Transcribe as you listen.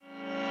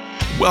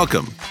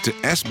Welcome to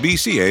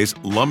SBCA's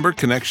Lumber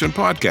Connection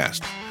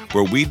podcast,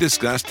 where we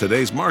discuss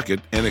today's market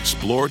and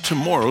explore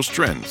tomorrow's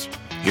trends.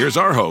 Here's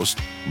our host,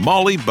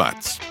 Molly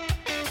Butts.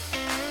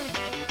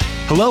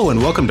 Hello and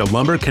welcome to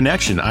Lumber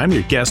Connection. I'm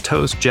your guest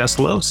host, Jess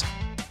Lose.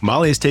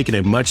 Molly has taken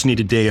a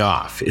much-needed day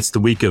off. It's the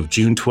week of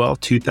June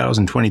 12,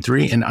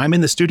 2023, and I'm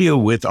in the studio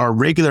with our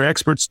regular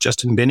experts,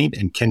 Justin Binning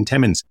and Ken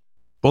Timmins.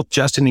 Both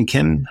Justin and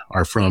Ken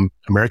are from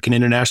American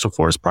International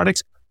Forest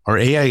Products, or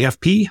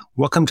AIFP.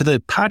 Welcome to the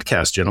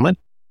podcast, gentlemen.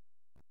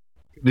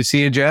 Good to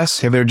see you, Jess.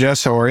 Hey there,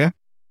 Jess. How are you?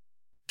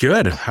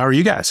 Good. How are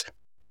you guys?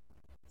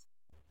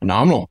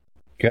 Phenomenal.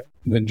 Good.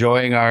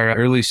 Enjoying our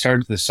early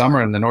start to the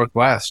summer in the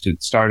Northwest.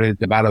 It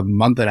started about a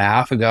month and a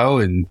half ago,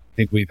 and I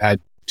think we've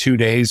had 2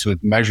 days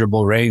with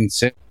measurable rain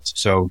since.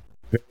 So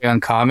very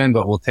uncommon,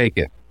 but we'll take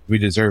it. We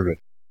deserve it.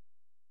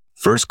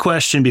 First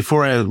question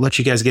before I let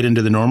you guys get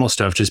into the normal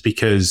stuff, just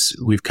because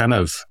we've kind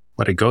of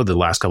let it go the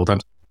last couple of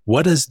times.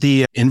 What does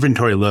the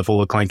inventory level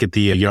look like at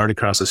the yard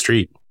across the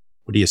street?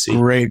 What do you see?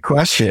 Great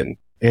question.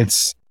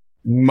 It's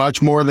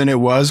much more than it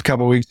was a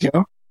couple of weeks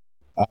ago.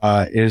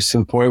 It's to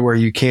the point where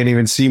you can't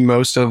even see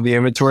most of the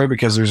inventory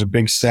because there's a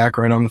big stack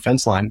right on the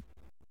fence line.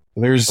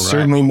 There's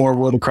certainly more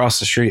wood across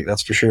the street,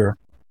 that's for sure.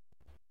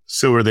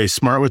 So are they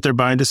smart with their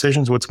buying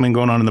decisions? What's been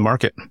going on in the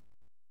market?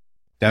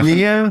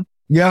 Definitely.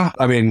 Yeah.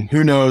 I mean,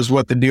 who knows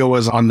what the deal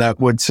was on that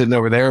wood sitting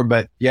over there,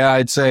 but yeah,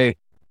 I'd say.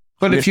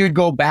 But if you'd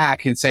go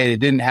back and say they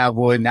didn't have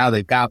wood, now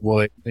they've got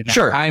wood.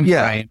 Sure.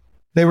 Yeah.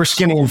 They were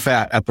skinny and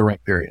fat at the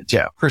right periods.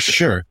 Yeah, for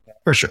sure.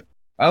 For sure.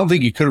 I don't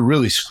think you could have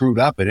really screwed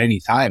up at any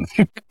time.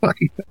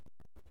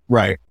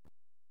 Right.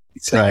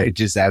 It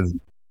just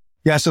hasn't.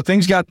 Yeah. So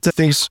things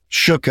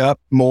shook up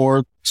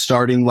more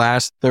starting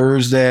last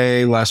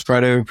Thursday. Last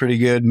Friday was pretty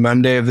good.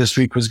 Monday of this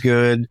week was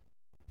good.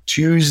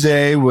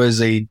 Tuesday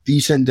was a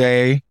decent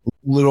day.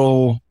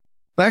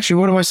 Actually,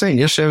 what am I saying?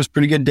 Yesterday was a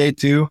pretty good day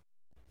too.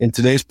 And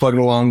today's plugging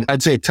along.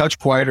 I'd say a touch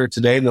quieter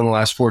today than the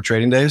last 4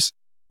 trading days,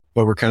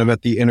 but we're kind of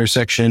at the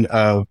intersection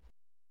of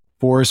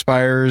forest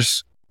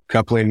fires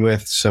coupling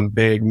with some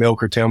big mill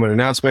curtailment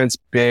announcements.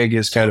 Big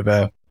is kind of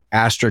a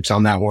asterisk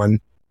on that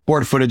one.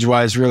 Board footage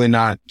wise, really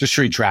not. Just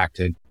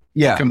retracted.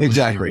 Yeah,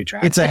 exactly.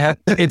 Retracted.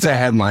 It's a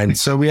headline.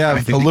 So we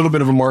have a little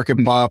bit of a market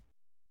pop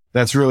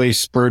that's really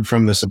spurred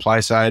from the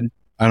supply side.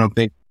 I don't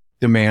think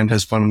demand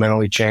has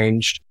fundamentally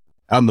changed.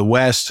 Out in the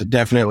West,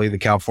 definitely the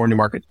California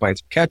market's playing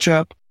some catch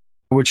up,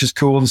 which is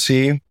cool to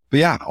see.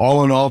 But yeah,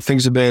 all in all,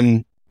 things have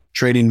been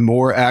trading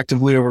more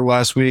actively over the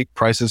last week.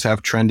 Prices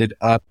have trended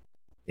up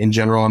in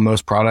general on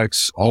most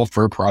products, all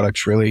fir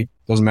products really.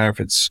 Doesn't matter if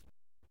it's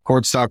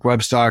cord stock,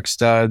 web stock,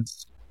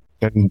 studs,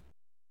 and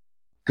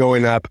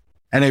going up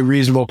at a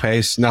reasonable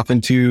pace. Nothing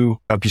too,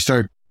 if you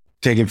start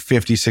taking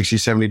 $50,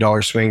 $60,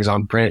 $70 swings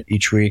on print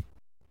each week,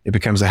 it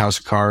becomes a house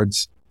of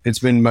cards. It's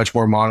been much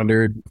more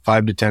monitored,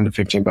 $5 to $10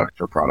 to $15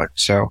 per product.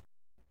 So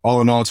all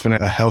in all, it's been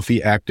a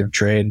healthy, active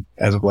trade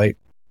as of late.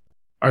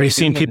 Are you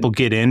seeing people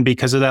get in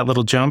because of that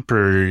little jump,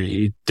 or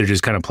they're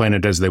just kind of playing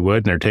it as they would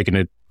and they're taking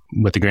it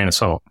with a grain of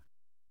salt?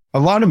 A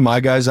lot of my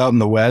guys out in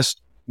the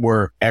West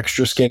were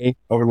extra skinny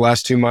over the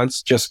last 2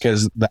 months just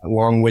because that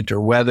long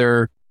winter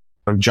weather,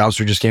 jobs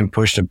were just getting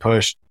pushed and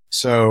pushed.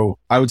 So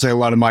I would say a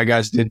lot of my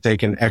guys did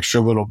take an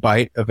extra little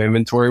bite of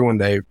inventory when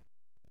they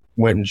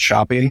went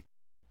shopping,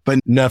 but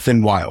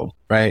nothing wild,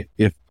 right?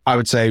 If I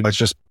would say, let's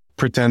just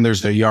pretend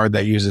there's a yard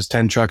that uses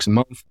 10 trucks a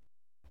month.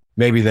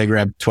 Maybe they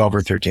grab 12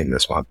 or 13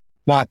 this month,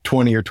 not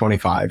 20 or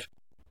 25,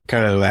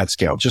 kind of that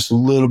scale, just a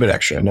little bit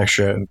extra, an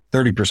extra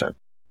 30%.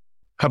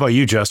 How about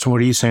you, Justin?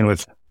 What are you saying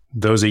with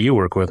those that you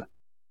work with?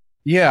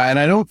 Yeah. And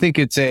I don't think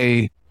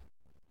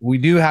we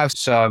do have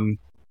some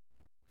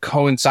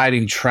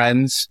coinciding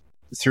trends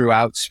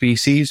throughout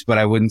species, but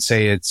I wouldn't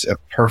say it's a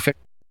perfect,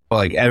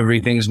 like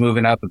everything's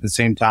moving up at the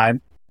same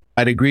time.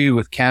 I'd agree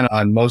with Ken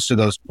on most of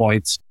those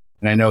points.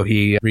 And I know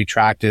he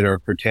retracted or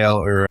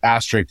curtailed or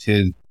asterisked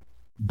his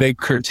big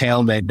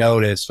curtailment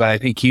notice, but I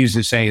think he was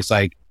just saying it's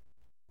like,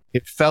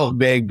 it felt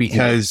big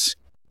because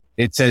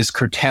it says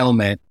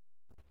curtailment.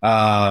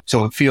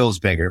 So it feels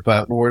bigger,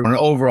 but from an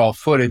overall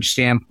footage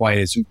standpoint,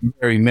 it's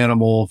very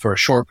minimal for a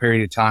short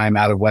period of time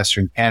out of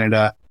Western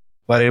Canada,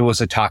 but it was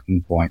a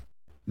talking point.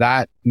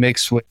 That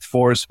mixed with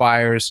forest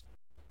fires,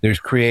 there's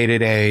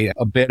created a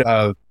bit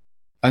of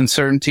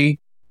uncertainty,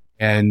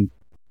 and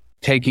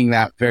taking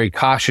that very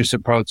cautious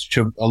approach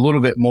to a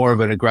little bit more of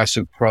an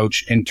aggressive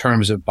approach in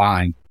terms of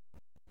buying.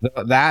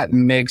 That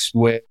mixed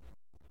with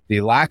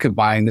the lack of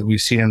buying that we've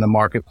seen in the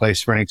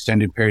marketplace for an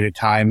extended period of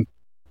time,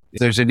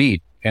 there's a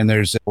need. And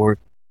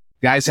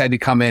guys had to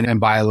come in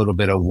and buy a little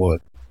bit of wood.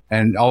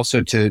 And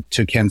also to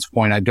Ken's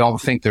point, I don't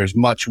think there's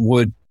much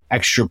wood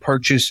extra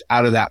purchase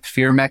out of that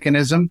fear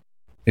mechanism.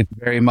 It's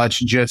very much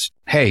just,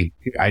 hey,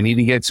 I need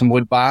to get some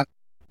wood bought.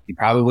 You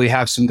probably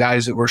have some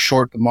guys that were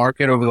short the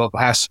market over the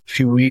last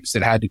few weeks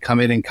that had to come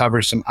in and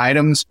cover some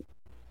items.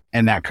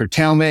 And that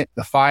curtailment,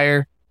 the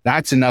fire,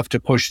 that's enough to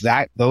push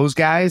those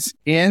guys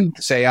in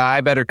to say,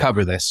 I better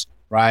cover this.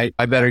 right?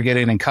 I better get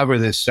in and cover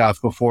this stuff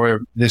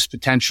before this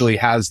potentially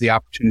has the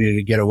opportunity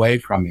to get away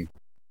from me.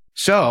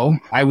 So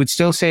I would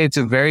still say it's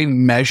a very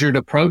measured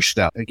approach,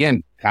 though.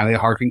 Again, kind of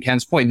harken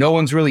Ken's point. No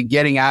one's really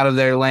getting out of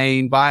their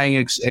lane, buying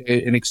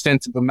an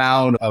extensive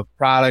amount of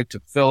product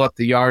to fill up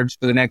the yards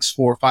for the next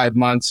 4 or 5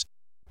 months.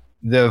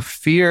 The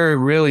fear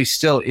really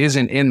still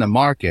isn't in the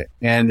market.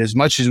 And as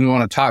much as we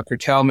want to talk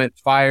curtailment,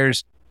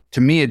 fires,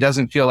 to me, it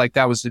doesn't feel like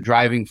that was the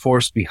driving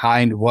force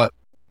behind what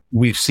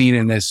we've seen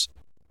in this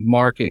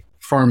market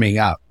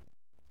firming up.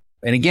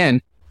 And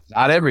again,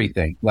 not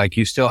everything. Like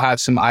you still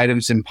have some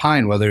items in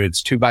pine, whether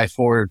it's 2x4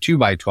 or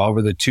 2x12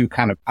 are the two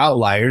kind of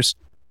outliers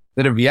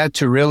that have yet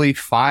to really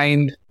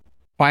find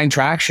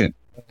traction.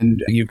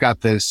 And you've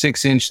got the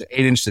 6-inch, the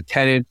 8-inch, the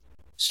 10-inch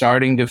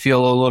starting to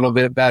feel a little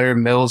bit better.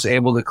 Mills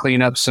able to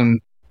clean up some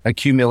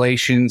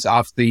accumulations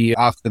off the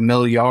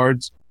mill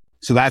yards.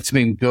 So that's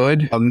been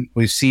good.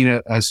 We've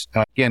seen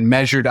again,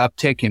 measured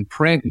uptick in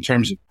print in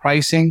terms of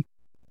pricing,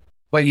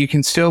 but you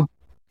can still,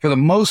 for the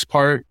most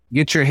part,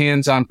 get your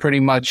hands on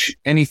pretty much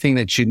anything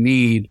that you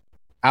need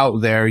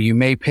out there. You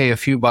may pay a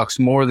few bucks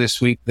more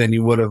this week than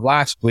you would have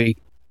last week,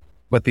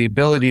 but the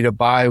ability to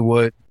buy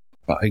wood,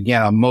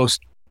 again, on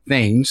most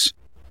things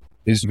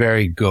is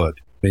very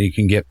good that you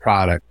can get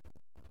product.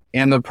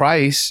 And the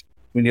price,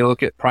 when you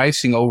look at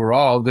pricing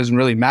overall, it doesn't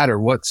really matter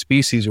what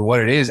species or what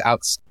it is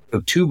outside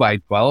of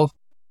 2x12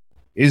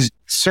 is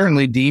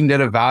certainly deemed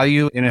at a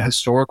value in a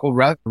historical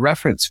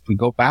reference. If we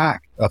go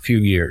back a few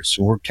years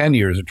or 10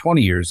 years or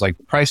 20 years, like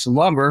the price of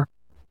lumber,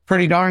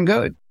 pretty darn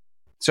good.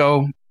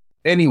 So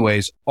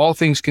anyways, all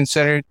things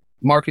considered,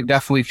 market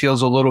definitely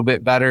feels a little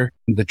bit better.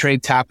 The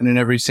trade's happening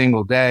every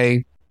single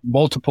day.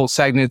 Multiple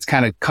segments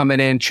kind of coming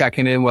in,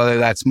 checking in, whether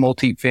that's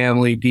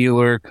multifamily,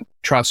 dealer,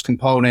 trust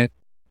component,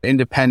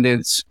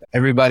 independents.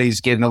 Everybody's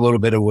getting a little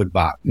bit of wood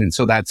bought. And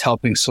so that's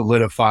helping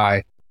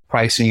solidify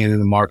pricing in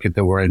the market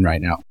that we're in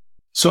right now.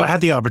 So I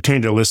had the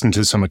opportunity to listen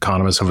to some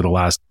economists over the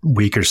last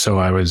week or so.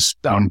 I was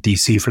out in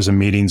DC for some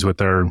meetings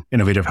with our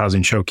Innovative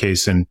Housing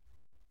Showcase, and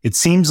it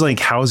seems like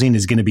housing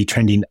is going to be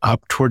trending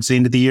up towards the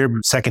end of the year.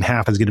 Second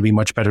half is going to be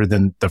much better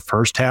than the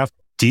first half.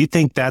 Do you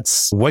think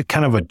what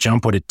kind of a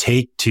jump would it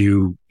take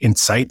to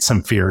incite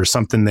some fear or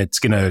something that's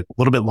going to a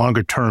little bit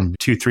longer term,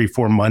 2, 3,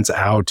 4 months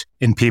out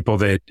in people?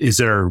 That is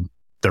there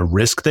the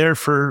risk there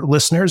for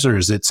listeners, or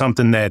is it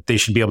something that they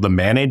should be able to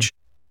manage?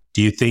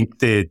 Do you think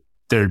that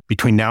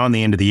between now and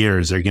the end of the year,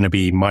 is there going to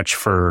be much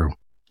for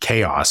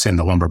chaos in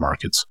the lumber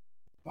markets?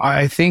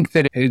 I think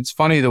that it's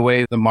funny the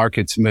way the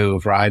markets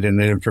move, right? And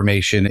the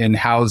information in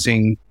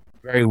housing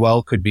very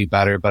well could be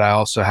better, but I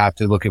also have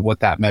to look at what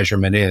that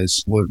measurement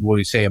is. Would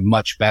we say a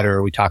much better?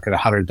 Are we talking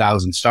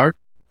 100,000 start?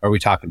 Are we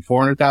talking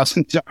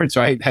 400,000 starts,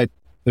 right?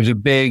 There's a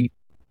big,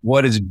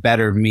 what does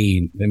better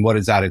mean and what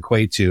does that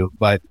equate to?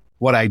 But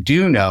what I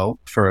do know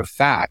for a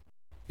fact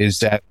is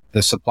that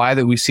the supply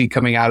that we see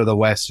coming out of the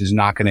West is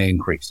not going to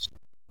increase.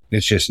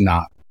 It's just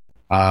not.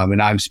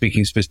 And I'm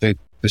speaking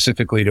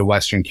specifically to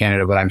Western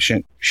Canada, but I'm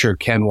sure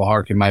Ken will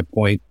hearken my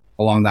point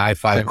along the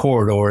I-5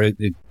 corridor.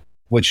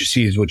 What you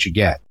see is what you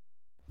get.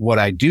 What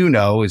I do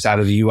know is out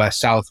of the U.S.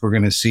 South, we're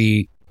going to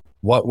see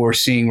what we're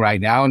seeing right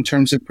now in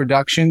terms of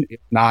production, if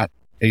not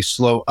a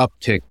slow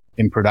uptick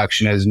in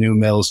production as new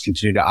mills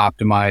continue to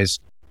optimize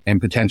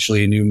and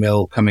potentially a new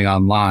mill coming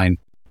online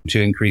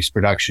to increase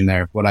production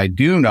there. What I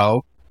do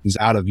know is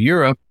out of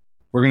Europe,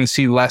 we're going to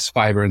see less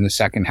fiber in the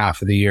second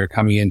half of the year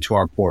coming into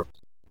our ports,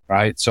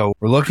 right? So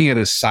we're looking at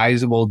a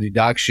sizable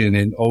deduction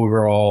in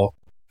overall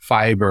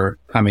fiber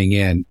coming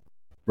in.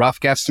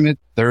 Rough guesstimate,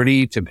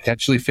 30 to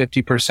potentially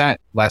 50%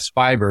 less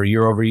fiber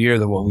year over year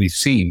than what we've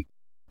seen.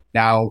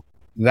 Now,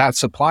 that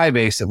supply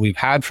base that we've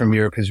had from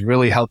Europe has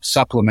really helped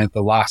supplement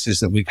the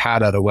losses that we've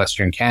had out of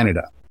Western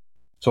Canada.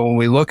 So when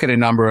we look at a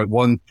number at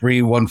 1.3,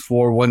 1.4,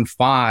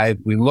 1.5,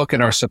 we look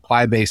at our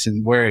supply base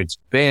and where it's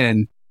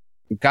been,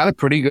 we've got a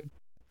pretty good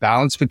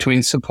balance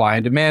between supply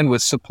and demand,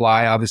 with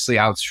supply obviously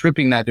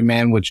outstripping that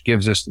demand, which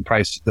gives us the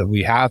prices that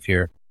we have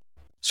here.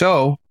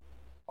 So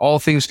all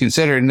things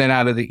considered, and then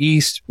out of the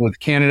East with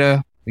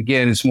Canada,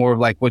 again, it's more of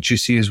like what you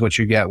see is what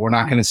you get. We're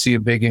not going to see a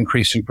big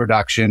increase in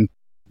production,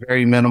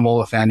 very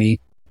minimal, if any.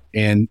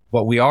 And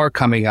what we are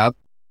coming up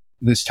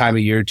this time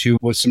of year too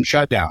was some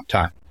shutdown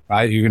time,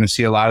 right? You're going to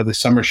see a lot of the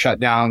summer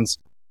shutdowns,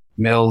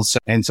 mills.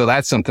 And so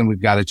that's something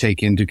we've got to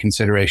take into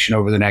consideration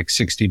over the next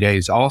 60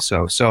 days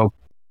also. So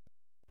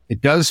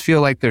it does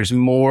feel like there's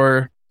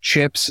more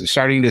chips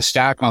starting to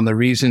stack on the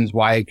reasons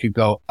why it could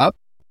go up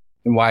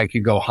and why it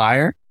could go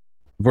higher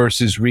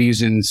versus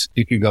reasons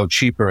it could go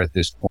cheaper at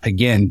this point.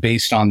 Again,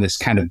 based on this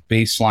kind of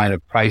baseline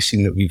of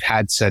pricing that we've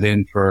had set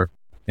in for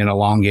an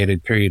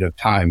elongated period of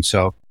time.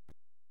 So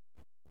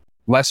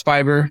less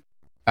fiber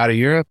out of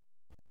Europe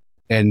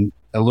and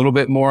a little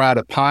bit more out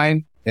of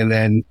pine. And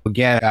then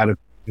again, out of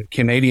the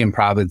Canadian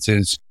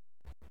provinces,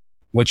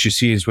 what you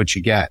see is what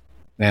you get.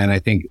 And I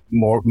think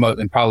more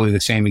and probably the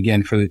same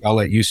again I'll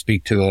let you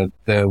speak to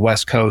the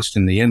West Coast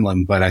and the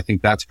inland, but I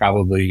think that's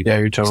probably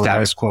you're totally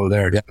status quo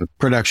there. Yeah.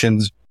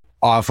 Production's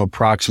off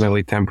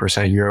approximately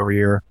 10% year over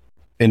year.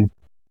 And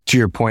to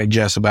your point,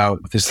 Jess,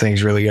 about this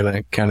thing's really going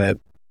to kind of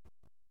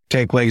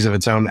take legs of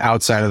its own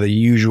outside of the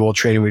usual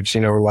trading we've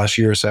seen over the last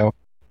year or so.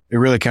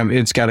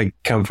 It's got to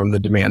come from the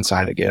demand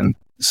side again.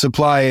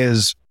 Supply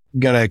is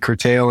got to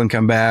curtail and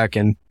come back.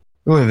 And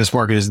really this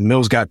market is the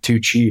mills got too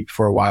cheap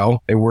for a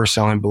while. They were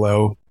selling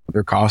below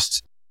their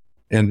costs.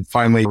 And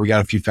finally, we got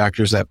a few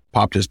factors that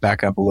popped us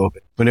back up a little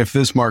bit. But if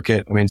this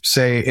market,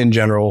 say in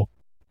general,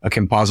 a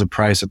composite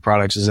price of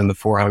products is in the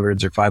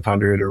 400s or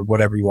 500 or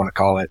whatever you want to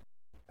call it.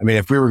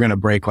 If we were going to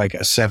break like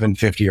a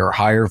 750 or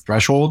higher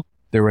threshold,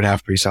 there would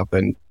have to be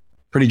something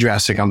pretty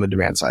drastic on the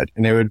demand side.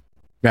 And it would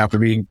have to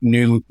be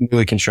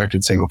newly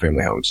constructed single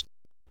family homes,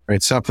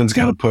 right? Something's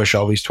got to push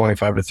all these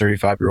 25 to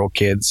 35-year-old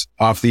kids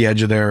off the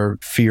edge of their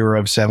fear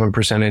of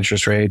 7%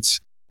 interest rates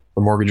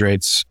or mortgage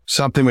rates.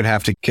 Something would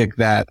have to kick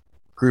that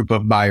group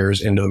of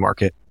buyers into the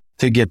market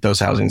to get those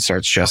housing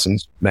starts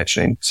Justin's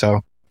mentioning.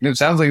 So it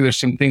sounds like there's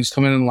some things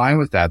coming in line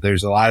with that.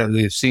 There's a lot of,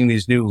 we've seen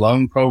these new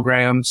loan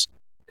programs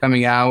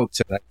coming out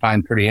that I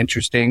find pretty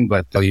interesting,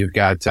 but you've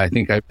got, I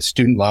think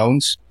student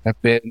loans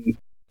have been,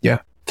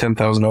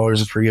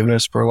 $10,000 of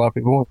forgiveness for a lot of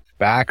people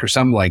back or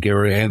something like it,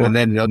 and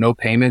then no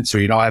payments,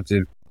 or you don't have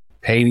to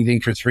pay anything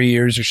for 3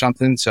 years or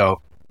something.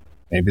 So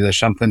maybe there's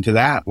something to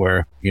that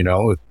where,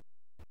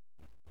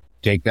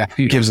 take that.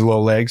 It gives a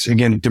little legs.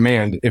 Again,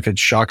 demand, if it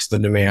shocks the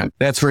demand,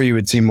 that's where you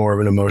would see more of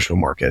an emotional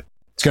market.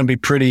 It's going to be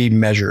pretty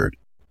measured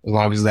as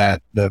long as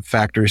the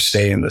factors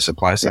stay in the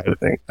supply side of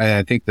things.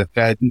 I think the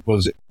Fed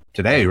was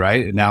today,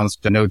 right?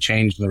 Announced no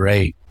change in the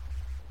rate.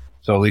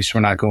 So at least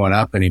we're not going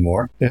up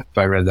anymore. Yeah. If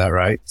I read that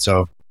right.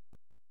 So.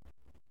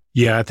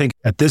 Yeah, I think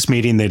at this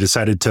meeting, they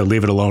decided to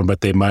leave it alone,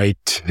 but they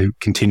might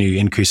continue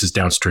increases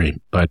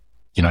downstream. But,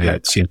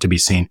 it's yet to be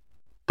seen.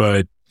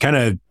 But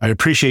I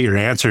appreciate your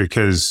answer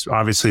because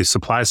obviously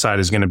supply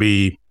side is going to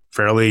be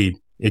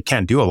it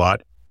can't do a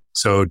lot.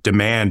 So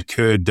demand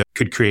could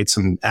create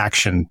some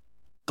action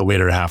the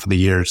later half of the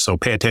year. So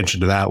pay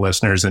attention to that,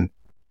 listeners, and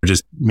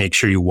just make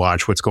sure you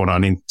watch what's going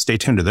on and stay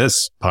tuned to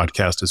this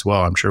podcast as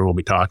well. I'm sure we'll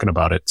be talking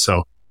about it.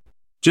 So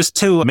just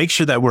to make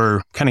sure that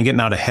we're kind of getting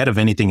out ahead of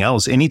anything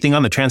else, anything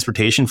on the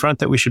transportation front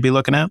that we should be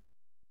looking at?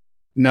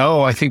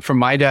 No, I think from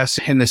my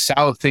desk in the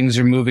South, things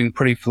are moving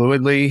pretty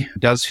fluidly. It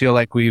does feel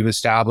like we've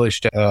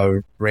established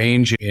a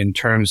range in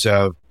terms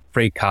of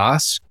freight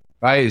costs,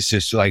 right? It's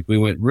just like we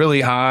went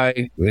really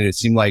high. It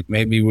seemed like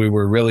maybe we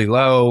were really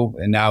low,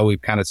 and now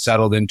we've kind of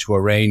settled into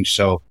a range.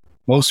 So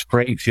most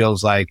freight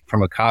feels like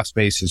from a cost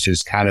basis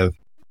is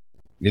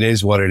it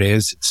is what it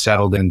is. It's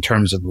settled in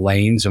terms of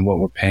lanes and what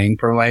we're paying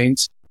per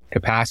lanes.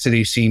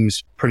 Capacity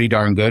seems pretty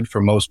darn good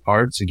for most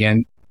parts.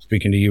 Again,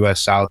 speaking to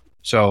US South.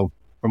 So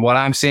from what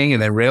I'm seeing,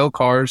 and the rail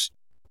cars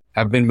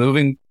have been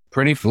moving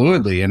pretty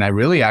fluidly. And I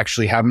really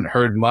actually haven't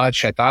heard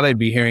much. I thought I'd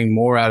be hearing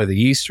more out of the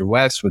East or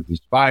West with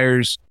these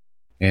fires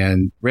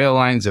and rail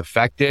lines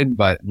affected.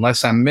 But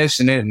unless I'm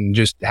missing it and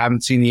just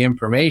haven't seen the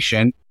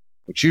information,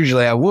 which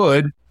usually I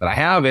would, but I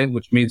haven't,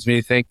 which means me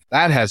to think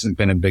that hasn't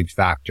been a big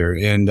factor.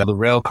 In the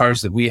rail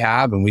cars that we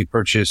have, and we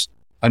purchase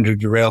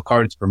hundreds of rail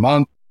cars per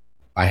month,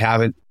 I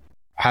haven't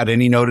had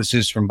any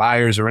notices from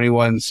buyers or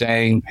anyone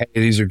saying, hey,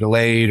 these are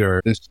delayed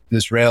or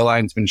this rail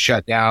line's been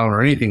shut down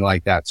or anything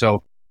like that.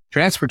 So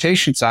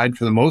transportation side,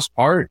 for the most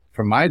part,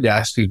 from my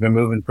desk, has been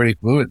moving pretty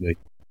fluidly.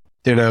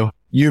 Ditto.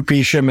 UP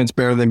shipments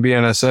better than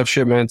BNSF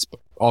shipments,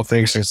 all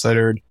things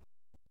considered.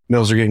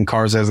 Mills are getting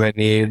cars as they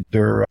need.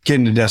 They're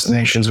getting to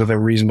destinations with a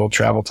reasonable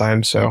travel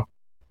time. So,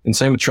 and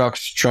same with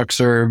trucks.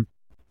 Trucks are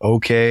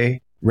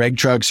okay. Reg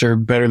trucks are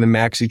better than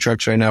maxi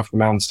trucks right now from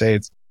Mountain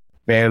States.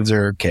 Vans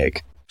are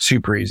cake.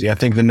 Super easy. I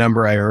think the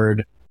number I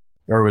heard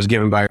or was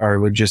given by our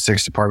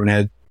logistics department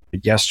head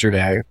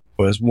yesterday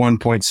was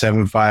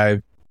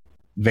 1.75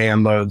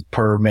 van loads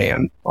per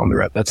man on the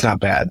road. That's not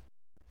bad.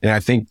 And I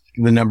think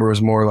the number was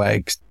more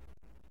like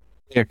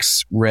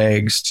 6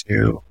 reg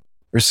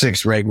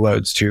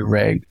loads to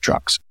reg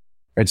trucks.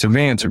 Right. So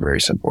vans are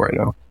very simple right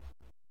now.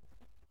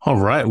 All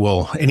right.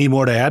 Well, any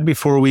more to add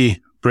before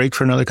we break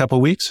for another couple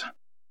of weeks?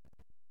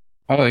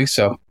 I think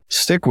so.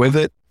 Stick with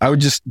it. I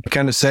would just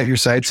kind of set your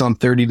sights on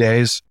 30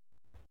 days.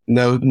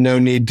 No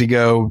need to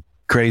go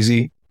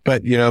crazy,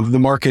 but the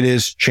market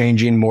is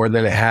changing more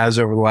than it has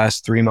over the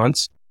last 3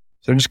 months.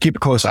 So just keep a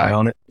close eye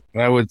on it.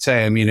 I would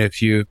say,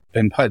 if you've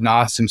been putting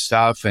off some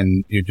stuff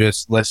and you're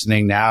just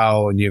listening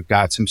now and you've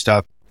got some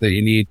stuff that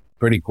you need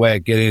pretty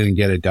quick, get in and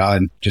get it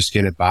done. Just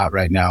get it bought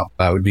right now.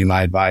 That would be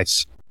my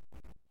advice.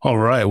 All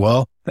right.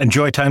 Well,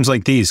 enjoy times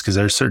like these because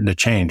they're certain to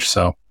change.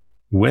 So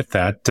with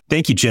that,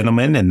 thank you,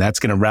 gentlemen. And that's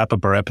going to wrap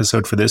up our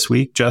episode for this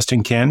week.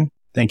 Justin, Ken,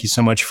 thank you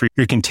so much for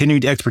your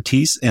continued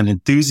expertise and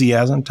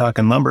enthusiasm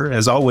talking lumber.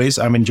 As always,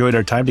 I've enjoyed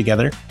our time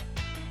together.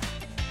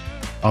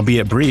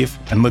 Albeit brief,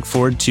 and look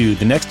forward to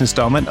the next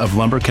installment of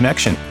Lumber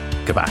Connection.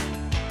 Goodbye.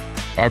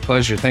 Our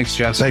pleasure. Thanks,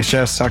 Jess. Thanks,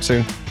 Jess. Talk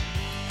soon.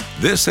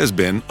 This has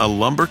been a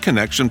Lumber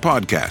Connection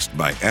podcast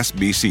by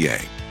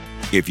SBCA.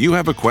 If you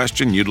have a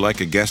question you'd like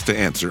a guest to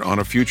answer on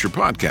a future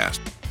podcast,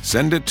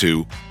 send it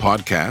to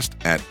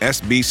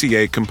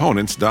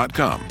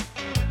podcast@sbcacomponents.com.